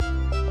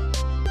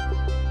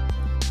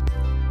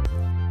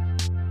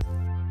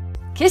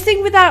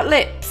Kissing Without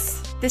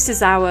Lips. This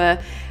is our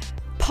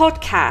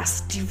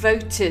podcast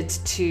devoted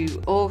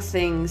to all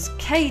things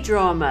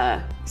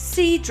K-drama,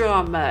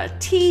 C-drama,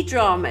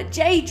 T-drama,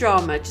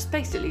 J-drama, just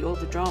basically all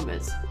the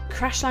dramas.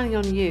 Crash Landing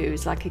on You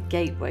is like a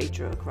gateway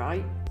drug,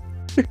 right?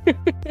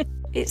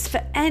 It's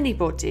for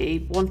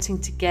anybody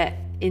wanting to get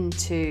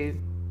into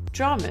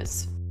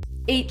dramas.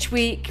 Each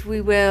week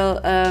we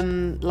will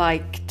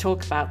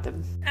talk about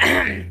them.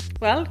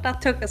 Well,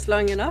 that took us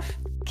long enough.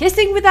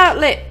 Kissing Without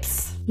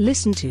Lips.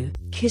 Listen to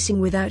Kissing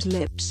Without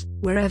Lips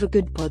wherever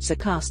good pods are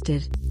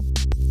casted.